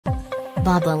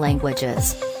bab.la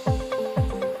languages.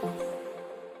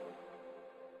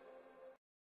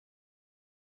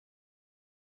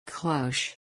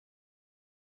 Cloche.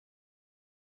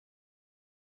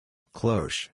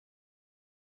 Cloche.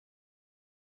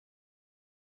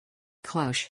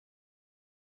 Cloche.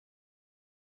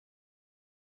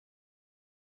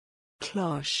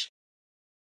 Cloche.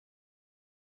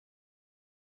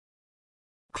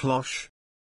 Cloche.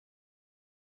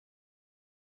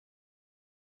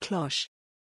 Cloche.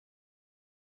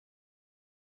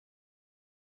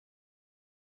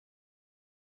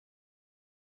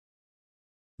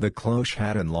 The cloche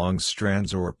hat and long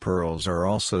strands or pearls are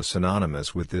also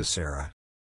synonymous with this era.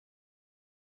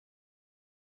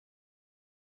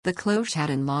 The cloche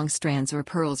hat and long strands or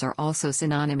pearls are also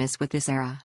synonymous with this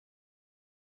era.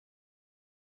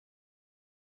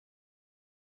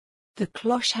 The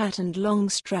cloche hat and long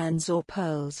strands or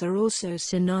pearls are also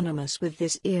synonymous with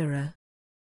this era.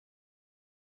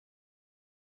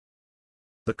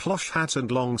 The cloche hat and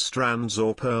long strands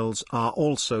or pearls are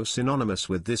also synonymous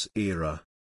with this era.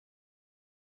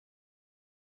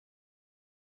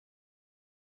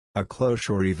 A cloche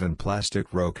or even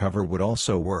plastic row cover would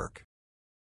also work.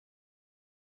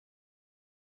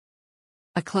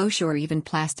 A cloche or even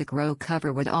plastic row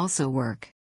cover would also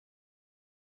work.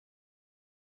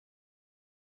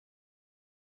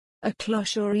 A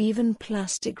cloche or even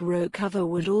plastic row cover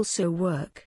would also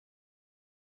work.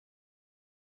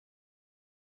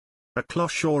 A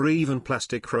cloche or even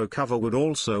plastic row cover would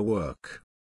also work.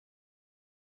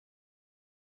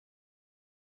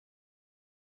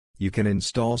 You can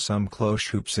install some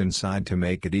cloche hoops inside to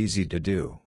make it easy to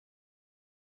do.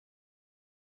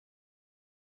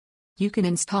 You can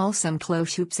install some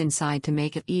cloche hoops inside to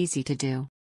make it easy to do.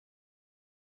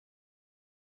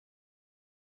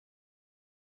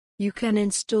 You can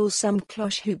install some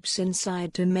cloche hoops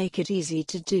inside to make it easy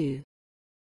to do.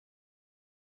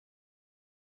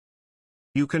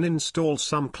 You can install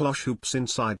some cloche hoops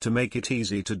inside to make it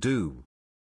easy to do.